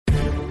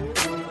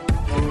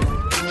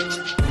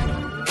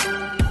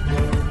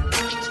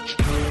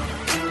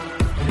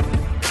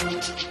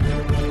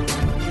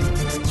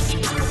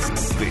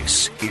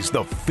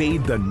the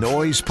Fade the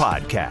Noise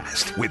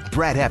podcast with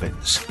Brad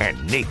Evans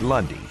and Nate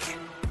Lundy.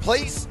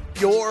 Place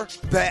your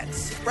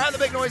bets. Brad the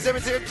Big Noise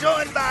Evans here,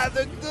 joined by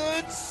the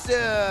good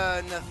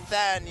sir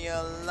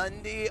Nathaniel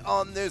Lundy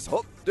on this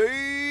Hump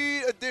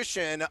Day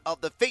edition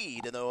of the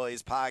Fade the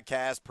Noise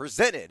podcast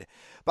presented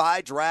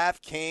by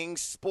DraftKings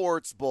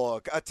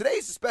Sportsbook.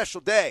 Today's a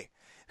special day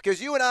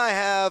because you and I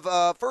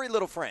have furry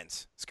little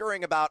friends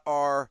scurrying about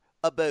our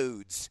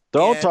abodes.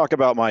 Don't talk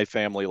about my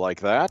family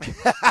like that.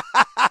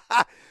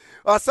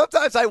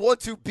 Sometimes I want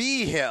to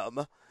be him.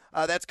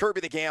 That's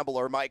Kirby the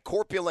Gambler, my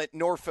corpulent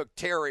Norfolk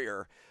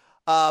Terrier.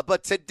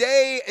 But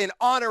today, in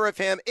honor of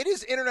him, it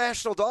is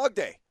International Dog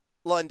Day,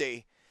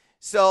 Lundy.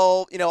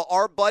 So,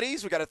 our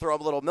buddies, we got to throw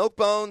them little milk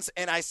bones.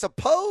 And I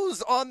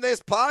suppose on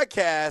this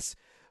podcast,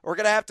 we're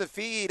going to have to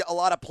feed a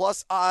lot of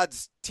plus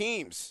odds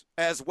teams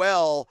as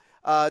well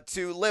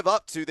to live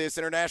up to this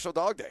International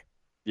Dog Day.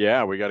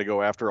 Yeah, we got to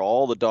go after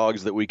all the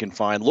dogs that we can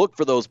find. Look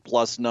for those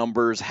plus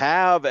numbers.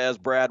 Have, as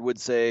Brad would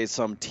say,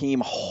 some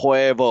team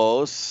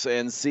huevos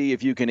and see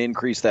if you can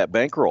increase that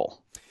bankroll.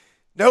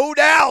 No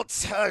doubt.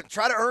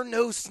 Try to earn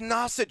those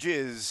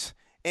sausages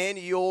in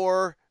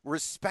your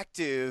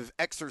respective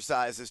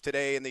exercises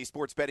today in the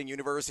sports betting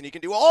universe. And you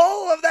can do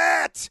all of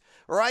that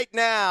right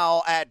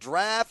now at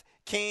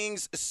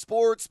DraftKings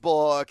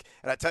Sportsbook.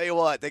 And I tell you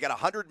what, they got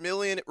 100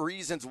 million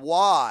reasons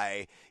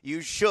why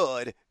you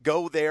should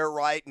go there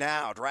right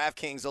now.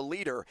 DraftKings, a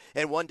leader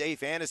in one-day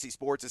fantasy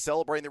sports, is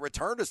celebrating the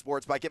return to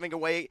sports by giving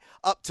away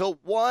up to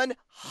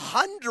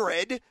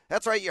 100,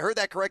 that's right, you heard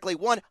that correctly,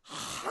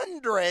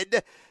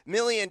 $100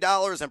 million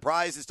in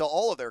prizes to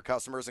all of their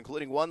customers,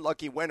 including one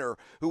lucky winner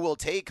who will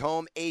take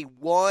home a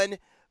 $1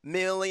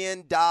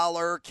 million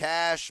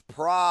cash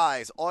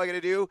prize. All you got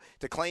to do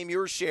to claim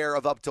your share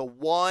of up to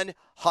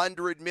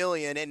 $100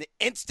 million in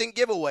instant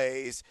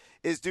giveaways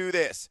is do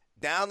this.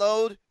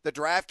 Download the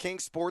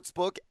DraftKings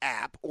Sportsbook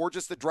app or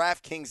just the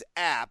DraftKings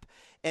app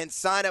and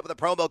sign up with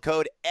the promo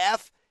code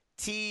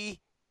FTN.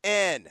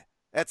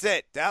 That's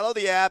it. Download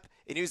the app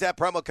and use that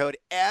promo code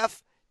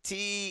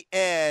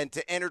FTN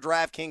to enter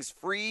DraftKings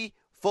free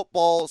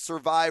football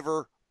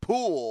survivor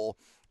pool.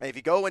 And if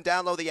you go and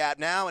download the app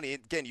now and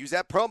again use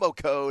that promo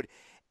code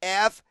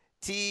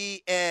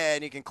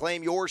FTN, you can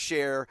claim your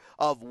share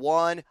of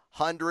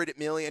 $100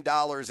 million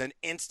in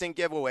instant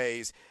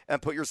giveaways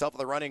and put yourself in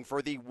the running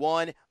for the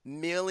 $1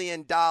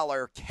 million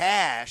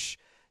cash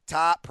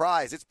top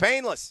prize. It's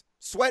painless,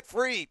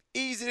 sweat-free,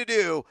 easy to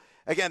do.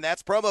 Again,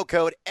 that's promo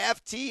code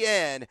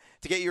FTN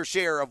to get your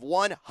share of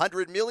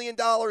 $100 million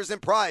in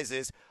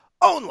prizes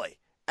only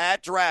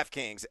at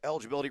DraftKings.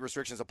 Eligibility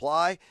restrictions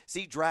apply.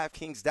 See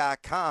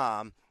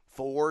DraftKings.com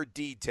for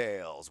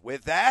details.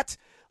 With that,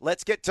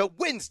 let's get to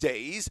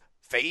Wednesday's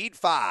Fade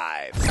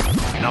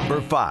 5.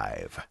 Number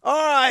 5. All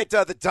right,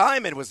 the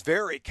Diamond was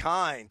very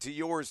kind to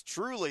yours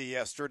truly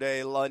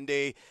yesterday,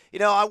 Lundy.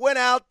 I went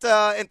out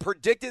and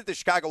predicted the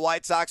Chicago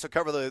White Sox would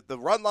cover the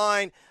run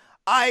line.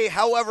 I,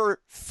 however,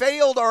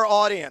 failed our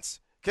audience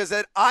because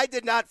I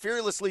did not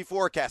fearlessly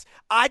forecast.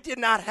 I did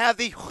not have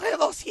the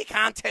huevos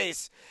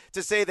gigantes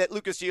to say that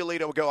Lucas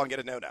Giolito would go and get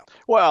a no-no.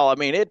 Well, I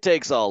mean, it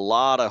takes a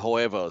lot of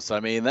huevos. I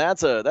mean,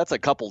 that's a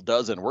couple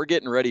dozen. We're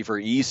getting ready for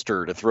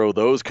Easter to throw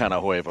those kind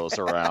of huevos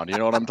around. You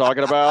know what I'm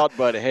talking about?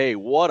 But, hey,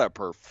 what a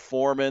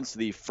performance.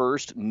 The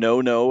first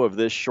no-no of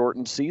this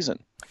shortened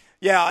season.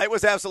 Yeah, it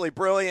was absolutely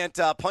brilliant.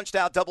 Punched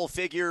out double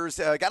figures.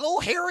 Got a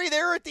little hairy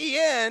there at the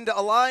end.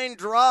 A line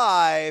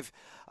drive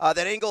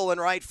that Engel in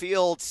right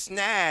field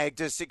snagged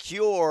to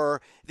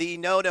secure the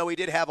no-no. He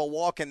did have a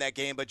walk in that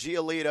game, but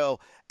Giolito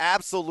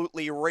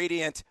absolutely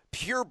radiant,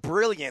 pure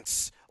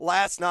brilliance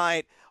last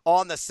night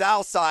on the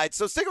south side.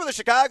 So sticking with the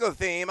Chicago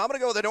theme, I'm going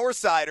to go with the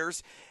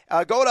Northsiders.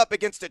 Going up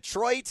against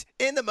Detroit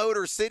in the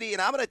Motor City,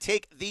 and I'm going to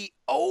take the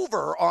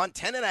over on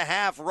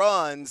 10.5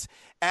 runs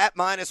at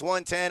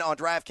 -110 on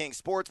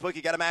DraftKings Sportsbook.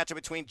 You got a matchup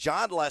between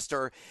John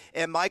Lester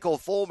and Michael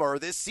Fulmer.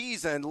 This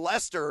season,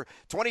 Lester,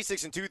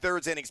 26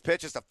 2/3 innings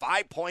pitched, just a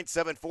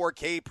 5.74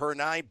 K per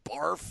nine.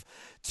 Barf.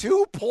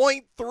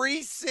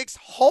 2.36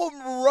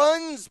 home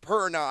runs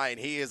per nine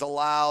he is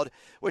allowed,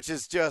 which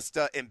is just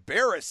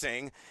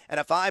embarrassing, and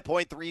a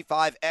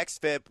 5.35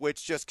 xFIP,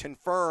 which just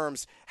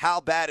confirms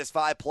how bad his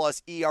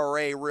 5+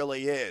 ERA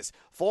really is.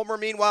 Fulmer,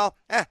 meanwhile,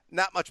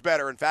 not much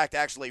better. In fact,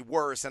 actually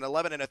worse. An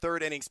 11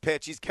 1/3 innings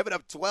pitch. He's given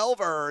up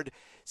 12 earned,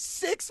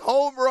 6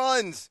 home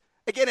runs.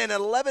 Again, an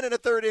 11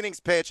 1/3 innings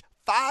pitch,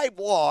 5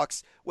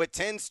 walks with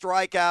 10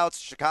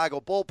 strikeouts. Chicago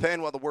bullpen,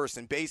 one of the worst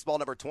in baseball,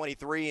 number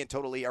 23 in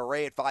total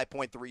ERA at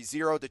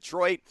 5.30.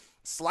 Detroit,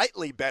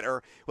 slightly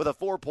better with a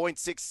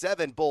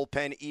 4.67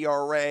 bullpen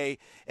ERA.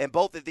 And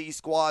both of these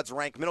squads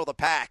rank middle of the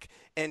pack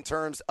in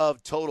terms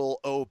of total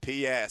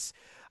OPS.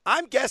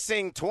 I'm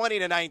guessing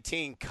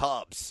 20-19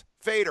 Cubs.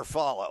 Fade or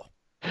follow?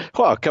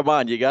 Well, come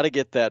on. You got to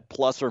get that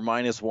plus or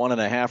minus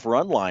 1.5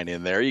 run line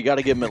in there. You got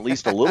to give them at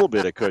least a little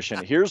bit of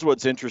cushion. Here's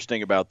what's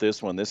interesting about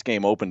this one. This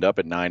game opened up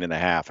at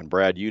 9.5. And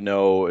Brad, you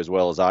know as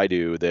well as I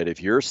do that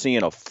if you're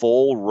seeing a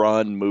full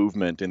run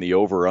movement in the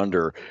over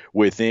under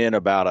within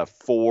about a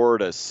 4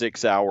 to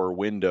 6 hour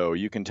window,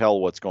 you can tell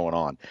what's going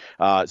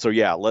on. So,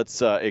 yeah,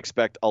 let's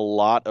expect a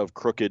lot of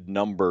crooked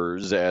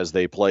numbers as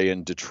they play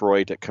in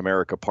Detroit at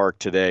Comerica Park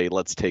today.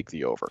 Let's take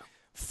the over.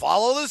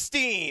 Follow the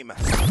steam.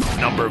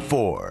 Number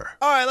 4.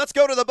 All right, let's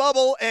go to the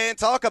bubble and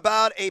talk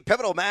about a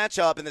pivotal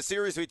matchup in the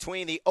series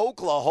between the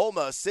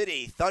Oklahoma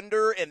City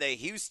Thunder and the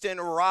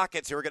Houston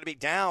Rockets, who are going to be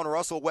down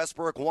Russell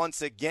Westbrook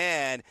once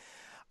again.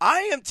 I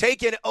am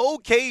taking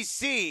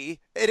OKC.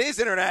 It is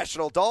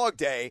International Dog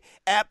Day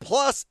at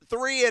plus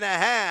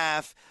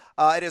 3.5.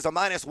 It is a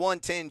minus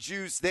 110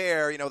 juice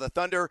there. You know, the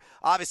Thunder,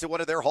 obviously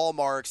one of their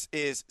hallmarks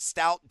is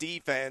stout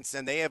defense,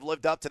 and they have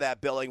lived up to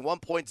that billing.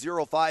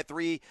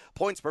 1.053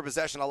 points per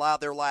possession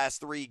allowed their last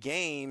 3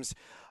 games.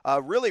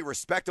 Really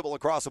respectable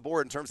across the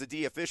board in terms of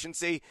D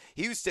efficiency.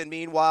 Houston,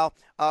 meanwhile,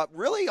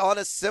 really on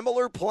a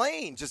similar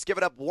plane, just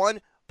giving up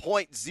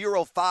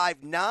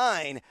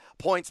 1.059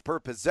 points per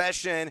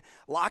possession.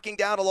 Locking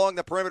down along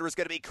the perimeter is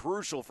going to be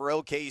crucial for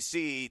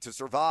OKC to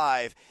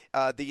survive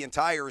the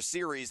entire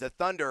series. The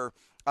Thunder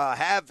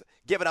have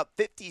given up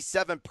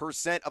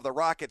 57% of the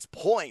Rockets'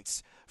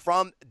 points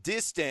from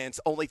distance.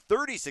 Only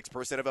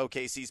 36% of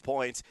OKC's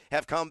points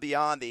have come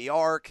beyond the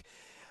arc.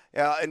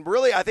 And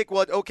really, I think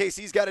what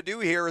OKC's got to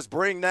do here is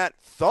bring that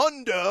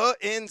Thunder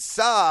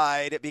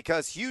inside,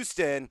 because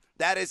Houston,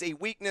 that is a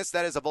weakness,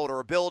 that is a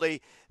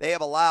vulnerability. They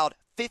have allowed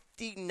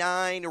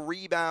 59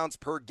 rebounds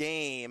per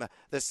game,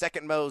 the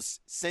second most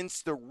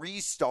since the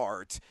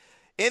restart.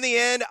 In the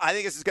end, I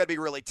think this is going to be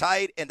really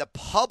tight. And the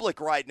public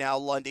right now,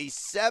 Lundy,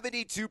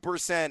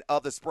 72%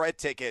 of the spread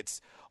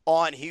tickets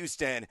on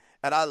Houston.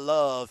 And I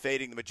love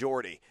fading the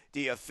majority. Do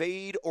you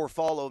fade or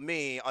follow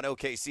me on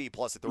OKC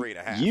plus a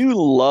 3.5? You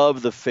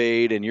love the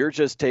fade, and you're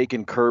just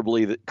taking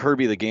Kirby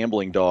the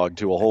gambling dog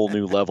to a whole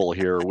new level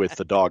here with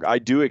the dog. I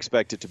do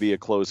expect it to be a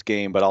close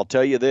game, but I'll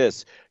tell you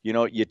this. You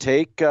know, you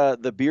take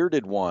the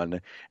bearded one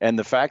and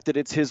the fact that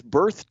it's his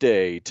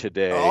birthday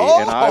today,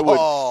 and I would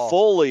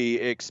fully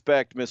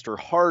expect Mr.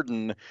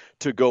 Harden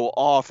to go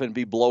off and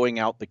be blowing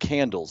out the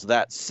candles.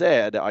 That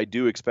said, I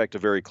do expect a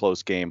very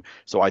close game,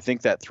 so I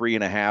think that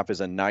 3.5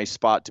 is a nice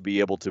spot to be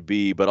able to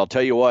be. But I'll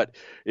tell you what,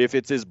 if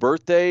it's his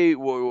birthday,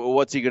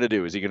 what's he going to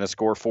do? Is he going to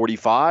score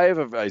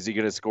 45? Is he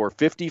going to score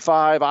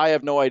 55? I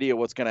have no idea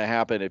what's going to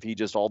happen if he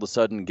just all of a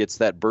sudden gets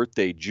that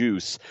birthday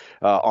juice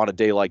on a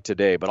day like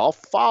today. But I'll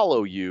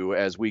follow you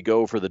as we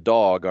go for the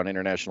dog on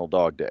International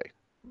Dog Day.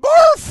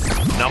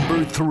 Barf!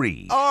 Number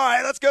 3. All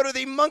right, let's go to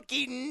the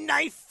Monkey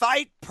Knife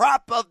Fight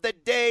prop of the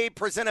day,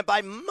 presented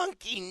by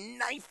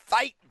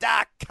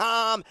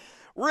MonkeyKnifeFight.com.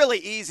 Really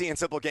easy and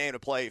simple game to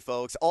play,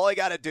 folks. All you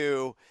got to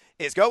do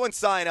is go and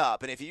sign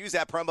up. And if you use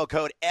that promo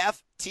code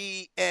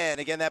FTN,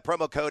 again, that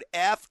promo code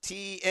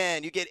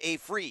FTN, you get a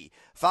free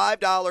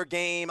 $5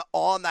 game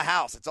on the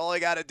house. That's all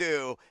you got to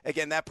do.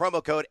 Again, that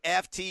promo code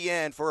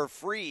FTN for a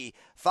free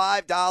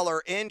 $5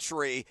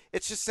 entry.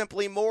 It's just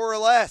simply more or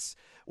less.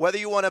 Whether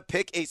you want to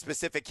pick a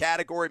specific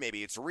category,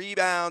 maybe it's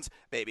rebounds,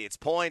 maybe it's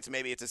points,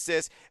 maybe it's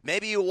assists,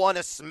 maybe you want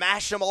to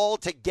smash them all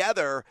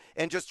together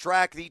and just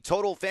track the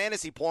total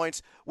fantasy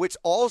points, which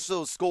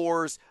also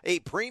scores a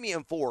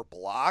premium for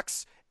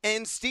blocks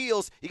and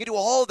steals. You can do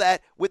all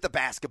that with the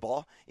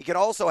basketball. You can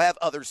also have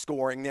other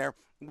scoring there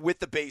with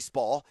the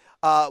baseball,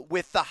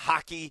 with the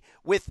hockey,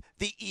 with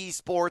the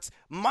esports.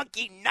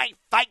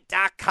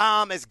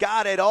 MonkeyKnifeFight.com has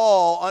got it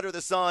all under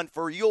the sun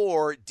for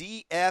your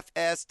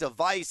DFS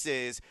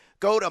devices.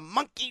 Go to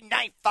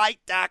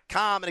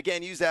MonkeyKnifeFight.com and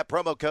again, use that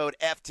promo code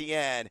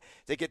FTN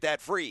to get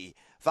that free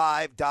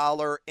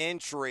 $5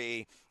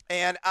 entry.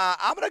 And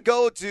I'm going to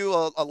go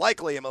to a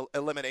likely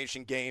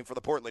elimination game for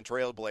the Portland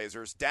Trail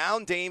Blazers.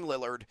 Down Dame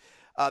Lillard.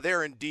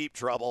 They're in deep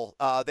trouble.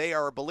 They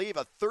are, I believe,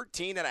 a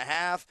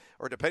 13.5,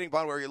 or depending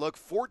upon where you look,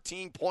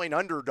 14-point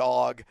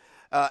underdog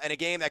in a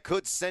game that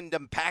could send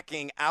them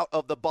packing out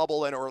of the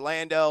bubble in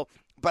Orlando.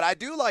 But I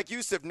do like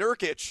Jusuf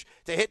Nurkic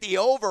to hit the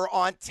over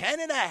on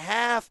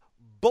 10.5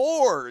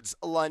 boards,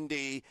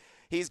 Lundy.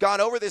 He's gone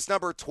over this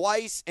number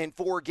twice in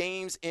 4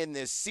 games in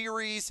this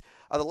series.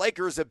 The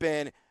Lakers have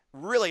been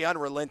really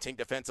unrelenting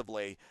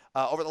defensively.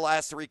 Over the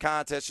last 3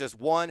 contests,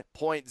 just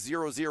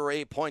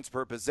 1.008 points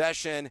per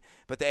possession,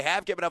 but they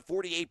have given up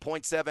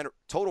 48.7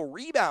 total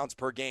rebounds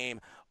per game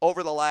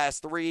over the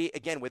last 3,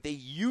 again, with a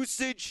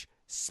usage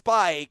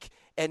spike,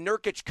 and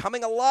Nurkic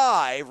coming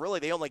alive, really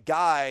the only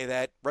guy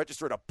that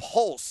registered a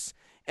pulse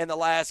in the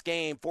last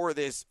game for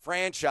this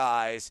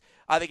franchise.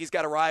 I think he's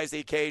got to rise to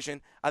the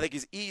occasion. I think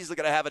he's easily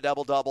going to have a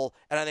double-double,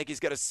 and I think he's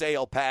going to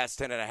sail past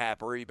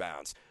 10.5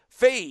 rebounds.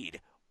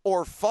 Fade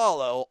or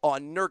follow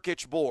on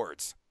Nurkic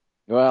boards?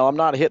 Well, I'm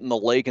not hitting the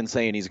lake and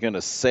saying he's going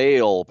to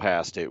sail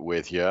past it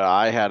with you.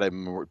 I had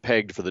him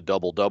pegged for the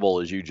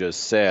double-double, as you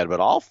just said, but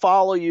I'll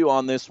follow you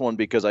on this one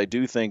because I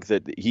do think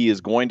that he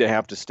is going to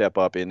have to step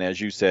up in, as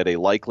you said, a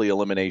likely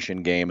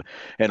elimination game,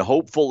 and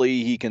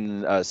hopefully he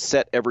can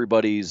set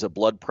everybody's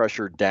blood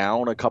pressure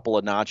down a couple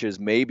of notches.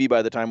 Maybe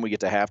by the time we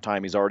get to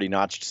halftime, he's already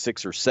notched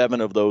 6 or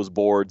 7 of those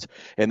boards,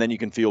 and then you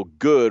can feel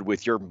good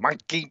with your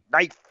monkey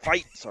knife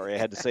fight. Sorry, I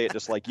had to say it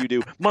just like you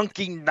do.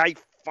 Monkey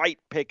knife fight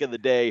pick of the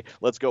day.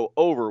 Let's go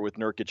over with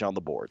Nurkic on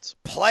the boards.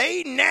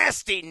 Play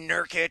nasty,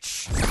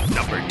 Nurkic.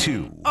 Number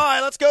 2. All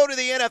right, let's go to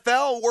the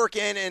NFL.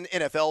 Working an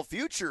NFL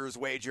futures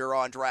wager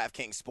on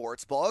DraftKings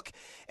Sportsbook.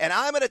 And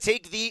I'm going to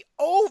take the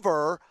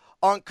over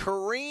on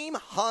Kareem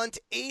Hunt,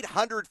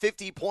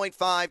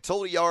 850.5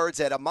 total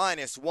yards at a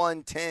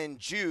 -110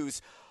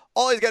 juice.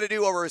 All he's got to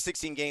do over a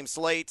 16-game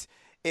slate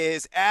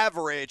is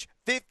average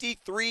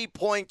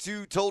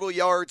 53.2 total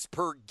yards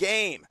per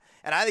game.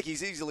 And I think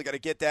he's easily going to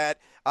get that.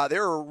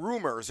 There are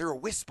rumors, there are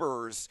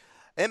whispers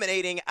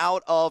emanating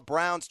out of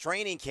Brown's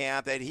training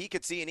camp that he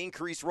could see an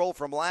increased role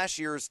from last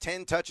year's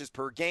 10 touches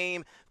per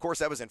game. Of course,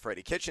 that was in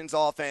Freddie Kitchens'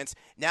 offense.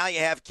 Now you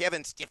have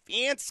Kevin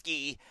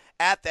Stefanski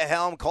at the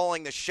helm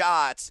calling the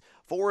shots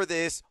for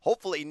this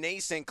hopefully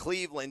nascent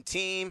Cleveland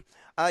team.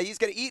 He's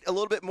going to eat a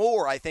little bit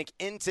more, I think,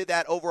 into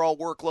that overall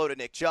workload of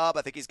Nick Chubb.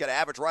 I think he's going to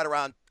average right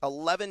around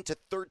 11 to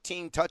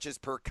 13 touches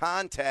per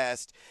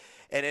contest.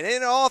 And in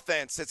an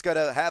offense that's going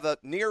to have a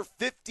near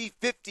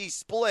 50-50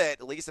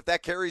 split, at least if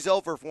that carries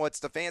over from what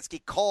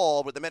Stefanski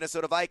called with the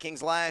Minnesota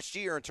Vikings last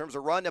year in terms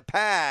of run to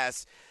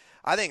pass,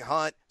 I think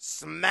Hunt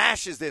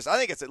smashes this. I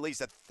think it's at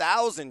least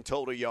 1,000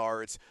 total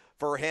yards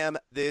for him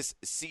this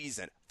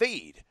season.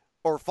 Feed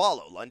or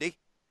follow, Lundy?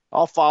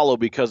 I'll follow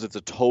because it's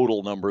a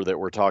total number that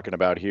we're talking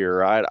about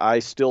here. I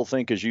still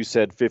think, as you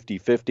said,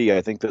 50-50.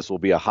 I think this will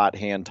be a hot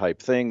hand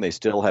type thing. They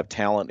still have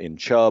talent in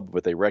Chubb,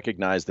 but they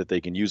recognize that they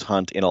can use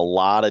Hunt in a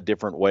lot of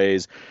different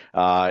ways.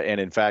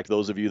 And in fact,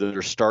 those of you that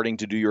are starting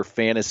to do your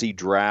fantasy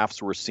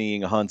drafts, we're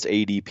seeing Hunt's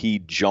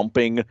ADP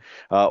jumping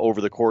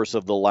over the course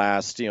of the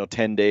last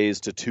 10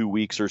 days to 2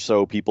 weeks or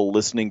so. People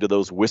listening to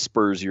those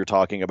whispers you're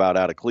talking about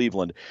out of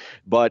Cleveland.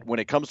 But when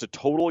it comes to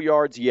total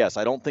yards, yes,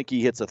 I don't think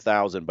he hits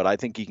 1,000, but I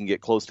think he can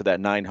get close to that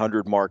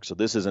 900 mark. So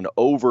this is an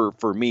over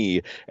for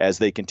me as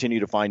they continue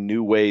to find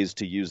new ways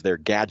to use their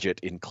gadget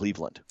in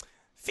Cleveland.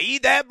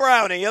 Feed that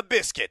brownie a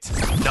biscuit.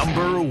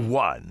 Number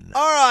 1.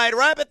 All right,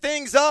 wrapping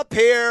things up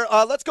here.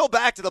 Let's go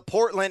back to the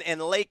Portland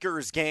and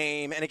Lakers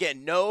game. And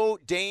again, no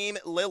Dame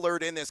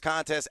Lillard in this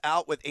contest,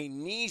 out with a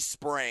knee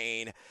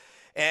sprain.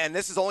 And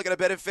this is only going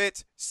to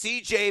benefit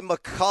C.J.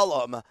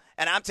 McCollum.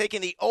 And I'm taking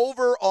the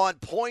over on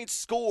points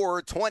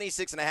scored,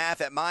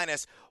 26.5 at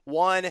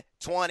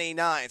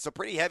 -129. So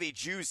pretty heavy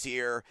juice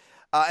here.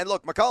 And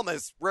look, McCollum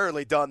has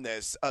rarely done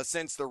this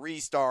since the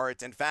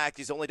restart. In fact,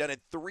 he's only done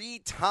it 3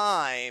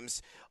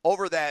 times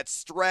over that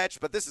stretch.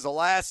 But this is a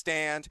last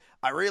stand.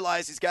 I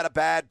realize he's got a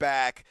bad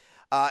back.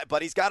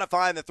 But he's got to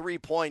find the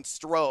 3-point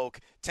stroke.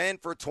 10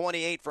 for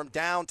 28 from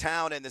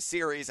downtown in the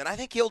series, and I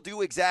think he'll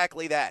do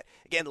exactly that.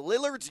 Again,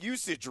 Lillard's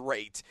usage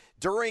rate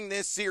during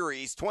this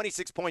series,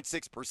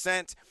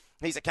 26.6%.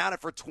 He's accounted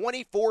for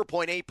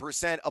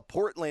 24.8% of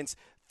Portland's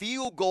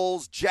field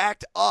goals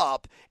jacked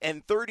up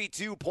and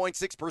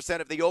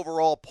 32.6% of the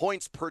overall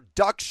points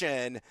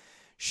production.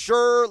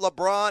 Sure,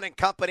 LeBron and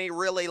company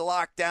really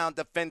locked down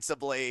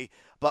defensively,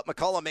 but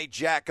McCollum may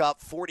jack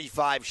up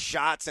 45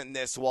 shots in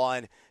this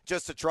one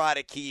just to try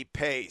to keep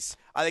pace.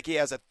 I think he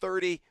has a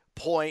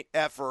 30-point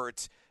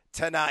effort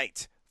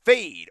tonight.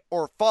 Fade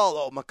or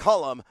follow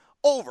McCollum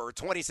over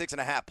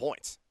 26.5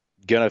 points.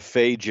 Gonna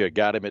fade you.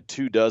 Got him at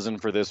 24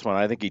 for this one.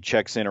 I think he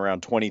checks in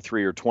around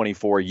 23 or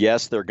 24.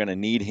 Yes, they're going to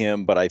need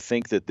him, but I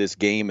think that this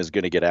game is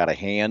going to get out of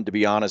hand, to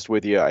be honest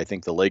with you. I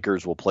think the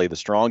Lakers will play the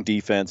strong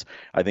defense.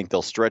 I think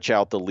they'll stretch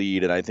out the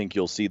lead, and I think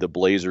you'll see the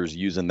Blazers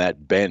using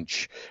that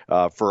bench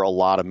for a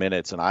lot of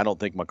minutes. And I don't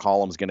think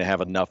McCollum's going to have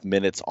enough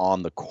minutes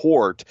on the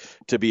court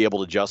to be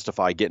able to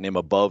justify getting him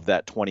above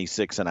that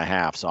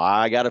 26.5. So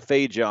I got to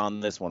fade you on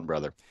this one,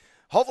 brother.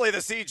 Hopefully the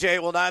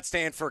CJ will not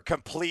stand for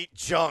complete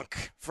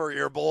junk for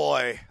your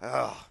boy.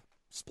 Oh,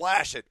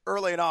 splash it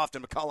early and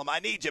often, McCollum. I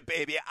need you,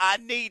 baby. I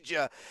need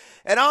you.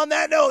 And on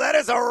that note, that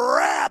is a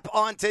wrap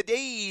on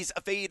today's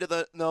Fade of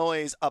the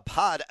Noise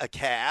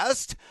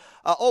podcast.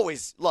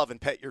 Always love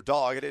and pet your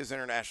dog. It is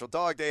International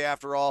Dog Day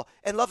after all.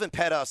 And love and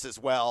pet us as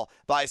well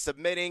by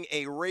submitting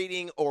a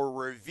rating or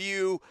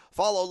review.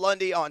 Follow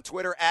Lundy on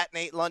Twitter at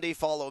Nate Lundy.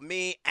 Follow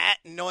me at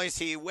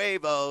Noisy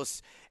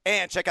Huevos.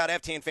 And check out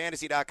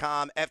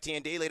FTNFantasy.com,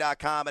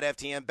 FTNDaily.com, and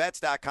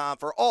FTNBets.com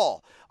for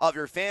all of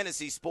your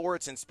fantasy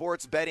sports and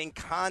sports betting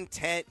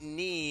content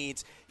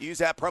needs. Use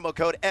that promo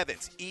code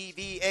EVANS,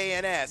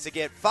 EVANS, to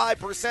get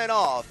 5%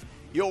 off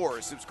your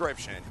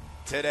subscription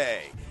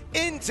today.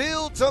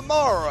 Until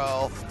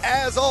tomorrow,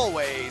 as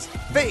always,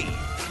 fade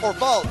or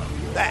follow.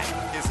 That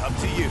is up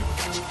to you.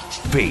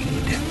 Fade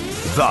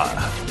the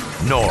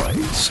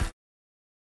Noise.